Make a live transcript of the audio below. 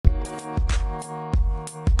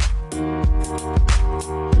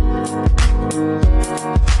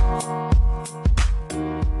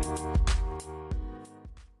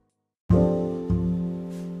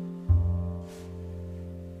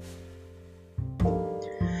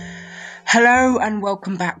Hello and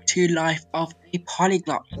welcome back to Life of a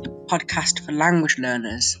Polyglot, the podcast for language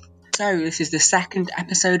learners. So this is the second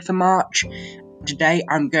episode for March. Today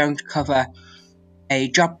I'm going to cover a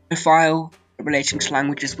job profile relating to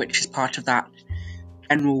languages, which is part of that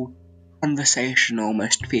general conversation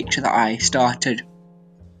almost feature that I started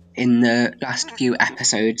in the last few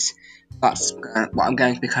episodes. That's what I'm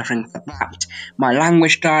going to be covering for that. My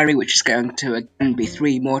language diary, which is going to again be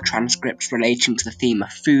 3 more transcripts relating to the theme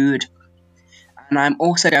of food. And I'm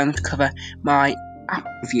also going to cover my app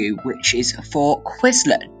review, which is for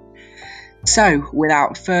Quizlet. So,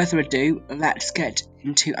 without further ado, let's get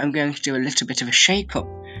into. I'm going to do a little bit of a shake-up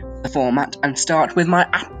for the format and start with my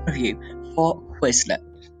app review for Quizlet.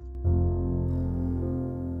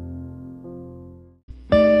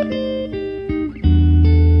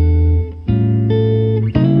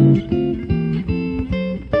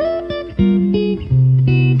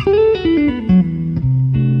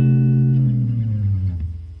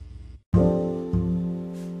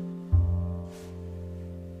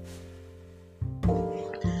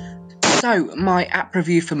 So, my app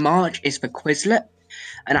review for March is for Quizlet,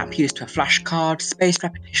 an app used for flashcards, spaced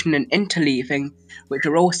repetition and interleaving, which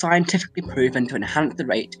are all scientifically proven to enhance the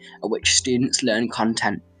rate at which students learn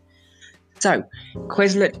content. So,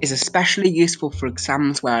 Quizlet is especially useful for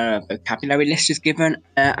exams where a vocabulary list is given,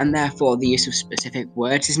 and therefore the use of specific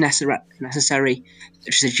words is necessary,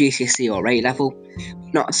 such as a GCSE or A-level.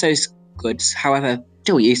 Not so good, however,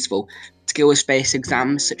 still useful. Skills-based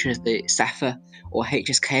exams such as the CEFA or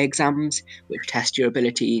HSK exams, which test your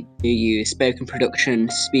ability to use spoken production,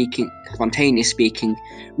 speaking, spontaneous speaking,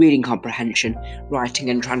 reading comprehension, writing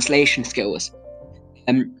and translation skills.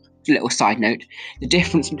 Little side note, the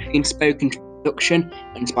difference between spoken production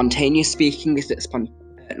and spontaneous speaking is that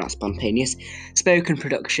spoken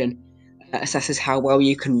production assesses how well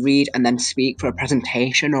you can read and then speak for a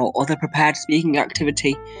presentation or other prepared speaking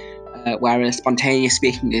activity, whereas spontaneous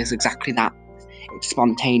speaking is exactly that. It's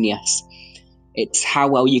spontaneous. It's how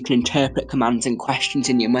well you can interpret commands and questions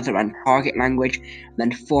in your mother and target language, and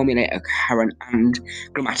then formulate a coherent and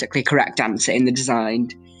grammatically correct answer in the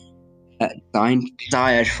desired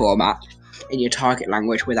format in your target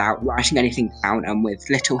language without writing anything down and with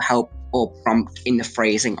little help or prompt in the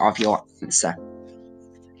phrasing of your answer.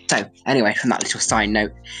 So, anyway, from that little side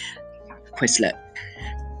note, Quizlet.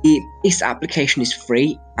 This application is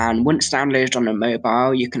free, and once downloaded on a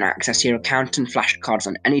mobile, you can access your account and flashcards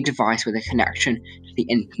on any device with a connection to the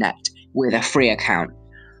internet with a free account.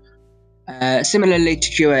 Similarly to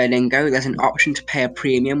Duolingo, there's an option to pay a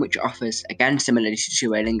premium, which offers, again similarly to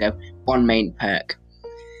Duolingo, one main perk.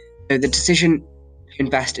 So the decision to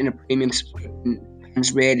invest in a premium subscription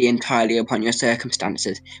depends really entirely upon your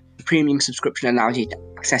circumstances. The premium subscription allows you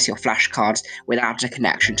to access your flashcards without a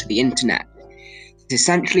connection to the internet. This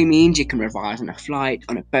essentially means you can revise on a flight,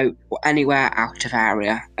 on a boat, or anywhere out of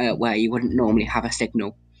area where you wouldn't normally have a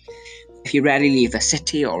signal. If you rarely leave a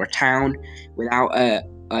city or a town without a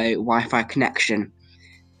Wi-Fi connection,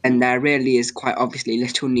 then there really is quite obviously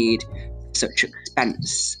little need for such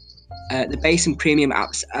expense. The base and premium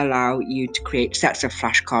apps allow you to create sets of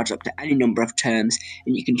flashcards up to any number of terms,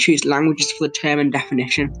 and you can choose languages for the term and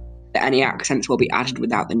definition. That any accents will be added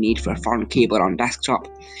without the need for a foreign keyboard on desktop,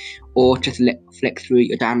 or to flick through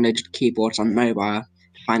your downloaded keyboards on mobile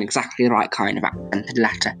to find exactly the right kind of accented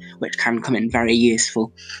letter, which can come in very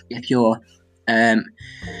useful if you're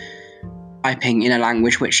typing in a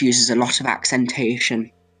language which uses a lot of accentation,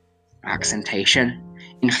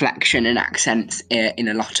 inflection and accents in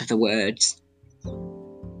a lot of the words.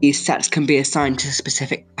 These sets can be assigned to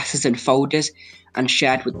specific classes and folders and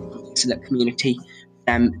shared with the Quizlet community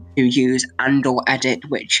to use and or edit,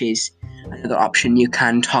 which is another option you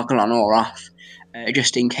can toggle on or off,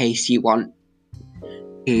 just in case you want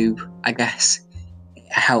to, I guess,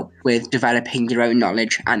 help with developing your own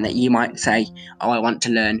knowledge, and that you might say, I want to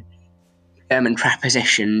learn German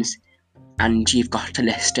prepositions, and you've got a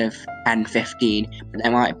list of 10, 15, but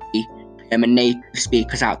there might be German native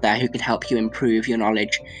speakers out there who can help you improve your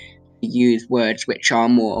knowledge, use words which are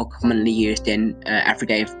more commonly used in the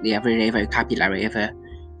everyday vocabulary of a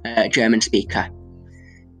German speaker.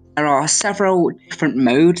 There are several different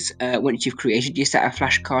modes once you've created your set of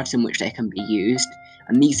flashcards in which they can be used,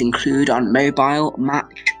 and these include on mobile,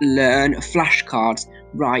 match, learn, flashcards,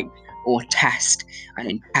 write, or test. And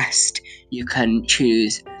in test, you can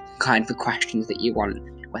choose the kind of questions that you want,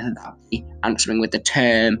 whether that be answering with the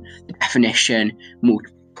term, the definition,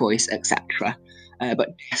 multiple choice, etc. But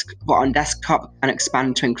on desktop can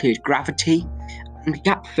expand to include gravity and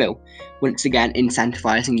gap fill, once again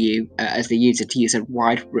incentivizing you as the user to use a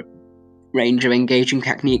wide range of engaging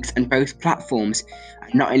techniques on both platforms,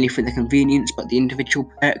 and not only for the convenience but the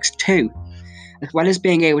individual perks too. As well as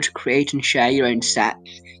being able to create and share your own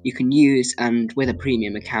sets, you can use and, with a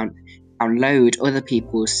premium account, download other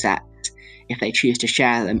people's sets if they choose to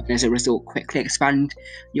share them, and as a result quickly expand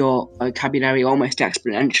your vocabulary almost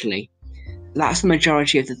exponentially. That's the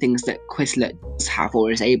majority of the things that Quizlet does have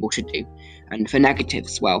or is able to do. And for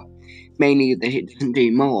negatives, well, mainly that it doesn't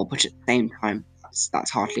do more, but at the same time,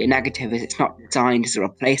 that's hardly a negative, as it's not designed as a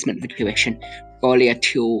replacement for tuition, purely a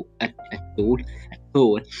tool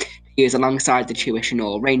to use alongside the tuition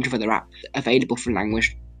or a range of other apps available for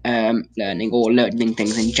language learning or learning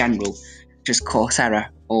things in general, such as Coursera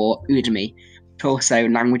or Udemy, but also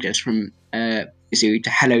languages from Zoo to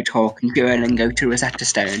HelloTalk and Duolingo to Rosetta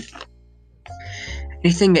Stone.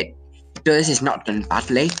 Anything it does is not done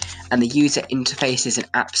badly, and the user interface is an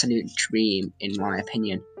absolute dream, in my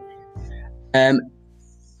opinion.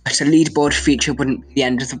 But a leaderboard feature wouldn't be the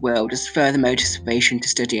end of the world, as further motivation to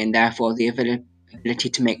study and therefore the ability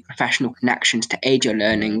to make professional connections to aid your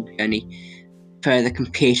learning journey, further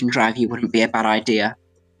compete and drive you wouldn't be a bad idea.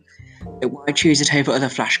 But why choose it over other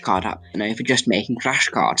flashcard apps and over just making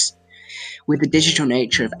flashcards? With the digital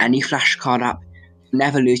nature of any flashcard app, you'll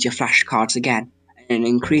never lose your flashcards again. In an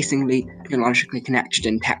increasingly technologically connected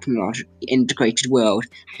and technologically integrated world,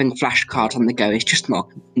 having flashcards on the go is just more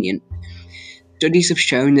convenient. Studies have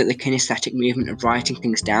shown that the kinesthetic movement of writing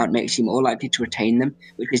things down makes you more likely to retain them,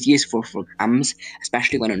 which is useful for exams,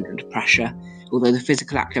 especially when under pressure, although the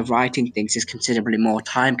physical act of writing things is considerably more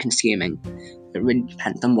time-consuming. It really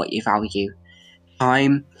depends on what you value.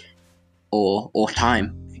 Time or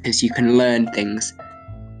time, because you can learn things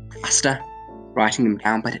faster writing them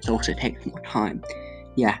down, but it also takes more time.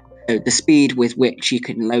 Yeah, so the speed with which you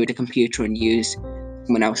can load a computer and use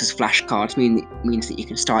someone else's flashcards means that you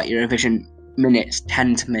can start your revision minutes,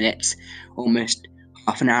 10 minutes, almost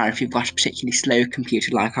half an hour if you've got a particularly slow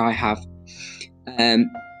computer like I have,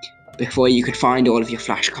 before you could find all of your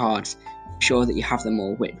flashcards, ensure that you have them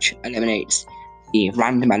all, which eliminates the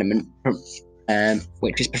random element,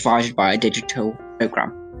 which is provided by a digital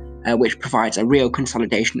program, which provides a real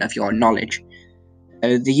consolidation of your knowledge.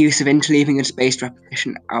 The use of interleaving and spaced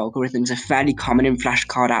repetition algorithms are fairly common in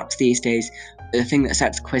flashcard apps these days. The thing that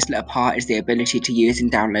sets Quizlet apart is the ability to use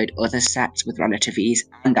and download other sets with relative ease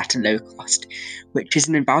and at a low cost, which is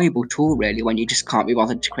an invaluable tool really when you just can't be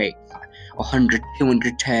bothered to create a 100,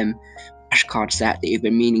 200 term flashcard set that you've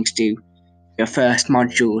been meaning to do your first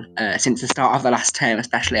module since the start of the last term.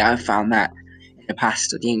 Especially I've found that in the past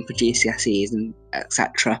studying for GCSEs and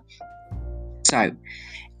etc. So,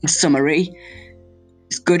 in summary,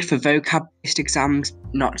 it's good for vocab-based exams,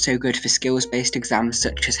 not so good for skills-based exams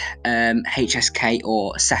such as HSK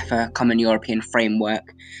or CEFA, Common European Framework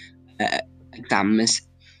exams.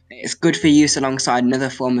 It's good for use alongside another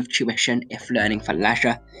form of tuition if learning for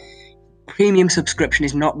leisure. Premium subscription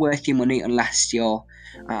is not worth your money unless you're,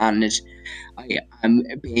 and I'm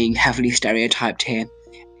being heavily stereotyped here,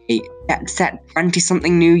 a jet-set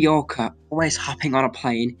 20-something New Yorker always hopping on a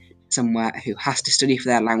plane somewhere who has to study for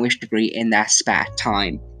their language degree in their spare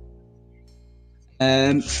time.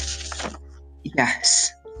 Yes,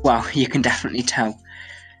 well, you can definitely tell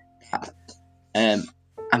that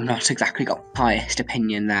I'm not exactly got the highest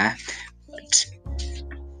opinion there, but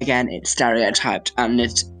again, it's stereotyped, and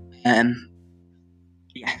it's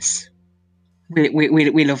yes, we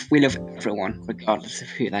love everyone regardless of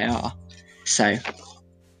who they are. So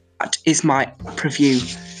that is my app review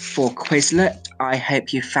for Quizlet. I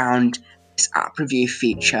hope you found this app review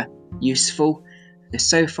feature useful.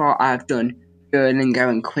 So far I've done Duolingo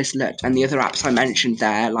and Quizlet, and the other apps I mentioned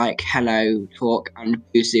there, like HelloTalk and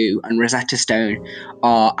Boozoo and Rosetta Stone,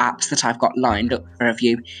 are apps that I've got lined up for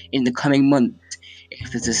review in the coming months.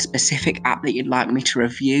 If there's a specific app that you'd like me to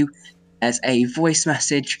review, there's a voice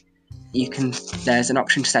message. There's an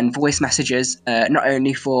option to send voice messages, not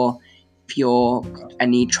only for if you're got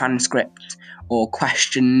any transcripts or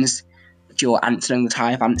questions that you're answering that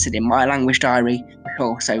I've answered in my language diary, but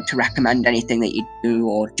also to recommend anything that you do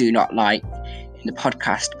or do not like in the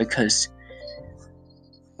podcast, because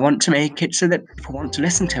I want to make it so that people want to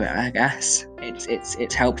listen to it. I guess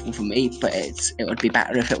it's helpful for me, but it would be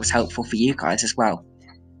better if it was helpful for you guys as well.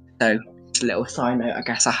 So it's a little side note I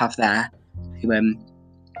guess I have there to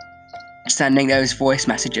sending those voice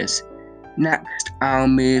messages. Next, I'll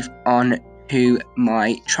move on to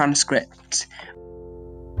my transcripts.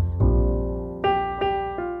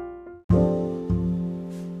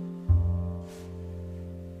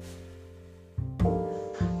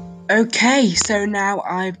 Okay, so now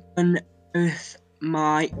I've done both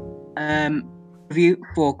my review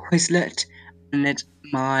for Quizlet and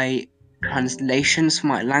my translations for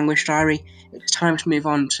my language diary, it's time to move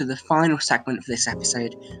on to the final segment of this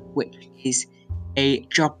episode, which is a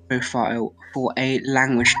job profile for a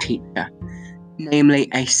language teacher, namely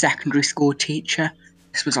a secondary school teacher.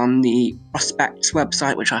 This was on the Prospects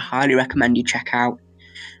website, which I highly recommend you check out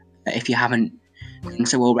if you haven't done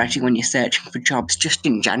so already when you're searching for jobs. Just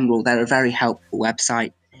in general, they're a very helpful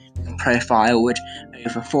website. Profiled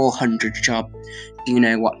over 400 jobs, so you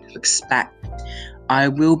know what to expect. I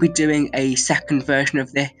will be doing a second version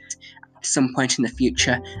of this at some point in the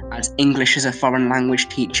future, as English as a foreign language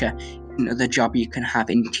teacher is another job you can have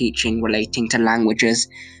in teaching relating to languages,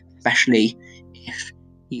 especially if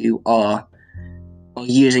you are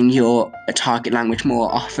using your target language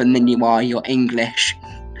more often than you are your English.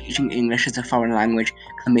 Teaching English as a foreign language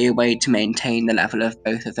can be a way to maintain the level of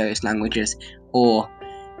both of those languages, or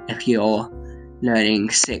if you're learning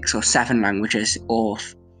 6 or 7 languages or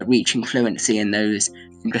reaching fluency in those,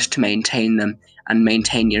 just to maintain them and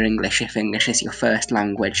maintain your English if English is your first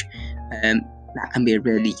language. That can be a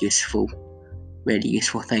really useful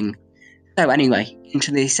thing. So anyway,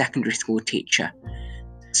 into the secondary school teacher.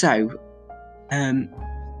 So, I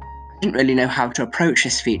didn't really know how to approach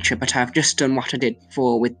this feature, but I've just done what I did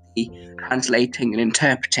before with the translating and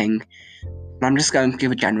interpreting. And I'm just going to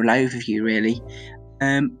give a general overview, really.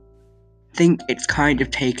 I think it's kind of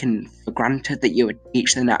taken for granted that you would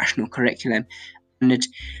teach the national curriculum, and as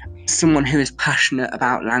someone who is passionate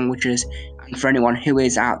about languages, and for anyone who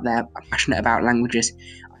is out there passionate about languages,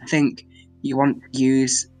 I think you want to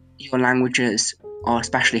use your languages, or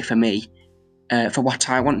especially for me, for what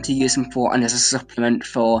I want to use them for, and as a supplement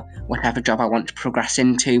for whatever job I want to progress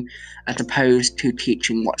into, as opposed to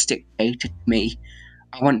teaching what's dictated to me.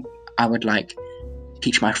 I would like to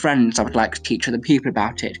teach my friends, I would like to teach other people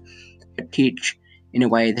about it, but teach in a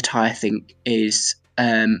way that I think is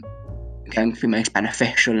going to be most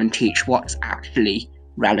beneficial, and teach what's actually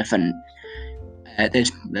relevant.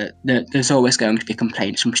 There's always going to be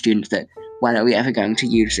complaints from students that, when are we ever going to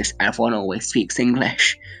use this? Everyone always speaks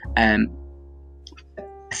English. I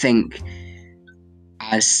think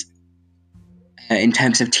as in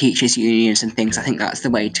terms of teachers' unions and things, I think that's the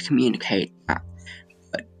way to communicate that.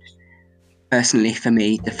 But personally, for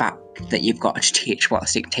me, the fact that you've got to teach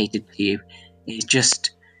what's dictated to you is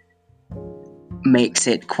just makes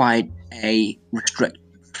it quite a restricted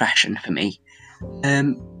profession for me.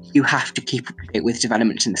 You have to keep up to date with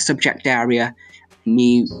developments in the subject area,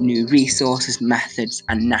 new resources, methods,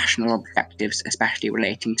 and national objectives, especially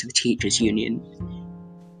relating to the teachers' union.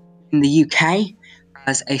 In the UK,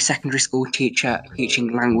 as a secondary school teacher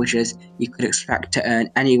teaching languages, you could expect to earn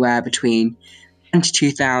anywhere between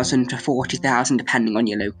 £22,000 to £40,000, depending on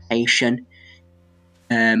your location,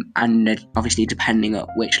 and obviously depending on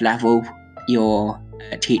which level you're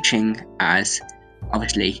teaching, as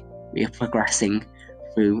obviously you're progressing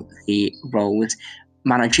through the roles.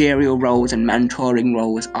 Managerial roles and mentoring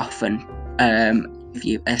roles often give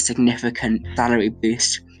you a significant salary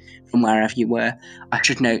boost from wherever you were. I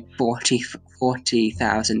should note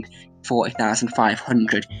 40,000,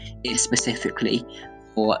 40,500 is specifically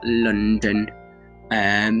for London.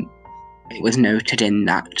 It was noted in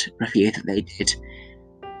that review that they did.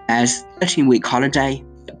 There's 13-week holiday.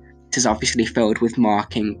 This is obviously filled with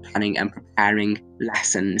marking, planning, and preparing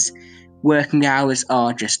lessons. Working hours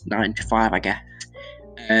are just 9 to 5, I guess.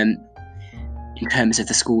 In terms of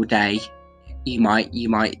the school day, you might be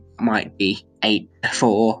 8 to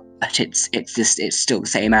 4, but it's still the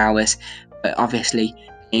same hours. But obviously,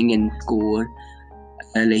 being in school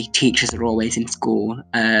early, teachers are always in school,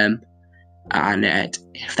 and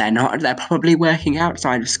if they're not, they're probably working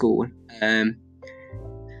outside of school.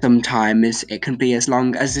 Sometimes it can be as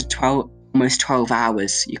long as almost 12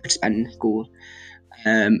 hours you could spend in school,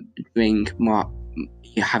 having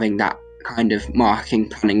that kind of marking,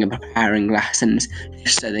 planning, and preparing lessons,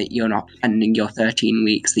 just so that you're not spending your 13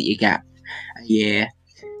 weeks that you get a year,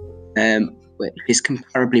 which is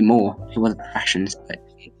comparably more to other professions, but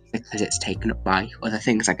because it's taken up by other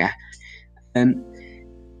things, I guess. In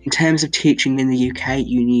terms of teaching in the UK,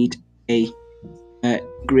 you need a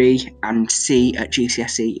degree and C at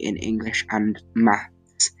GCSE in English and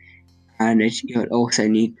Maths, and you'll also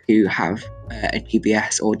need to have a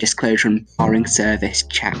DBS or Disclosure and Borrowing Service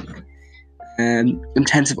check. In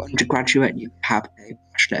terms of undergraduate, you have a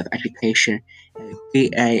Bachelor of Education, a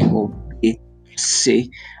BA or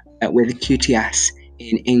BC, with a QTS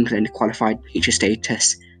in England, Qualified Teacher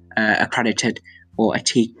Status accredited, or a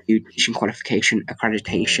TQ Teaching Qualification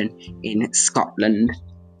accreditation in Scotland.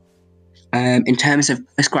 In terms of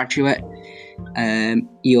postgraduate,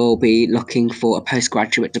 you'll be looking for a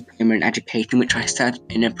postgraduate diploma in education, which I said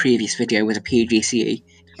in a previous video was a PGCE.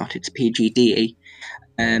 not, it's PGDE.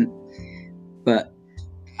 But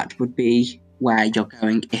that would be where you're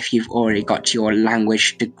going if you've already got your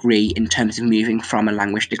language degree, in terms of moving from a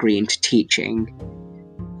language degree into teaching.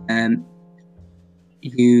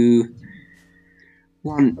 You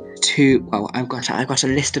want to, I've got a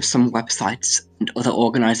list of some websites and other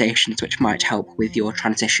organisations which might help with your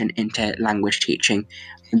transition into language teaching.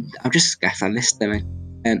 I'll list them.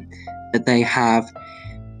 That they have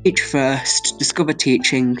Teach First, Discover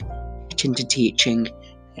Teaching, Get Into Teaching,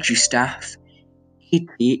 EduStaff,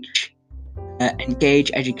 eTeach,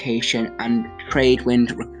 Engage Education, and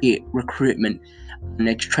Tradewind Recruitment. And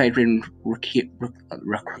Tradewind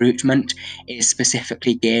Recruitment is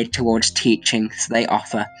specifically geared towards teaching, so they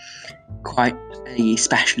offer quite a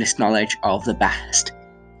specialist knowledge of the best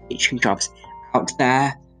teaching jobs out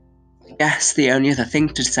there. I guess the only other thing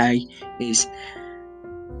to say is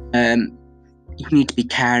you need to be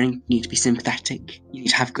caring, you need to be sympathetic, you need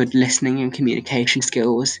to have good listening and communication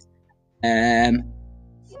skills, and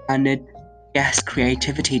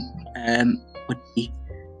creativity would be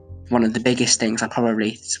one of the biggest things I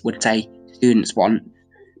probably would say students want.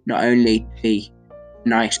 Not only to be a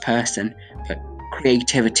nice person, but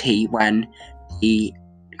creativity when the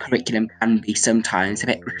curriculum can be sometimes a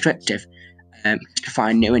bit restrictive, to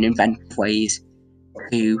find new and inventive ways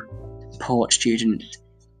to support students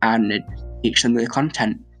and teach them the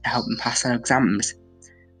content to help them pass their exams.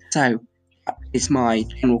 So that is my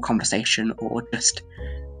general conversation, or just,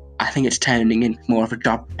 I think it's turning into more of a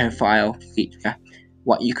job profile feature,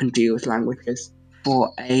 what you can do with languages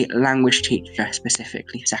for a language teacher,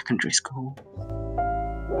 specifically secondary school.